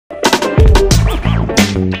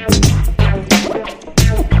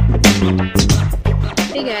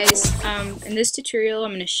In this tutorial,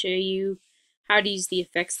 I'm going to show you how to use the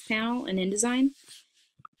effects panel in InDesign.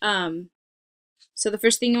 So the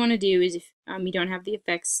first thing you want to do is, if you don't have the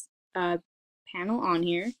effects panel on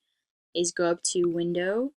here, is go up to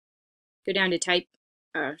Window, go down to Type,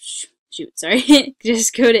 just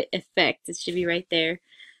go to Effect. It should be right there.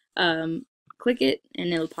 Click it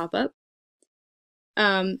and it'll pop up.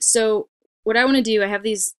 So what I want to do, I have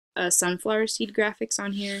these sunflower seed graphics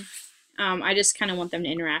on here. I just kind of want them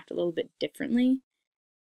to interact a little bit differently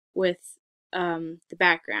with the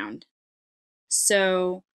background.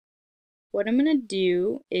 So what I'm going to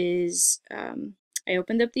do is I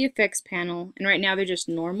opened up the effects panel, and right now they're just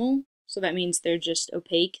normal, so that means they're just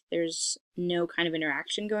opaque. There's no kind of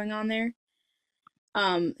interaction going on there.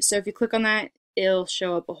 So if you click on that, it'll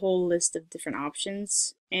show up a whole list of different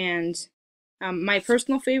options, and my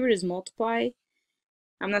personal favorite is multiply.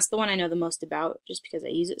 That's the one I know the most about just because I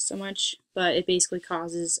use it so much, but it basically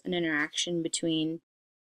causes an interaction between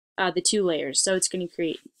the two layers. So it's going to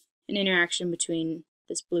create an interaction between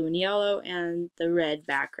this blue and yellow and the red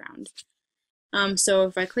background. So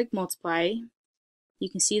if I click multiply, you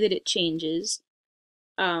can see that it changes,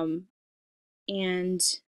 and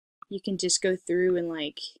you can just go through and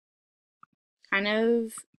like kind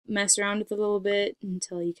of mess around with it a little bit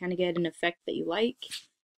until you kind of get an effect that you like.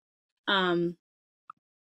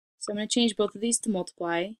 So I'm going to change both of these to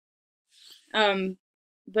multiply.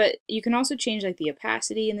 But you can also change like the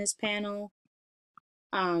opacity in this panel.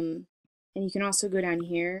 And you can also go down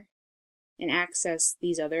here and access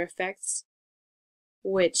these other effects,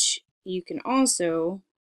 which you can also,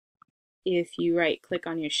 if you right click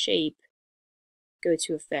on your shape, go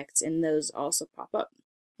to effects, and those also pop up.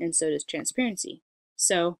 And so does transparency.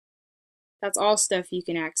 So that's all stuff you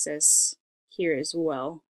can access here as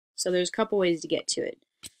well. So there's a couple ways to get to it.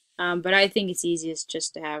 But I think it's easiest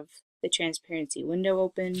just to have the transparency window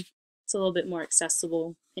open. It's a little bit more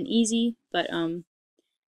accessible and easy. But so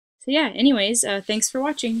yeah, anyways, thanks for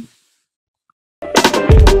watching.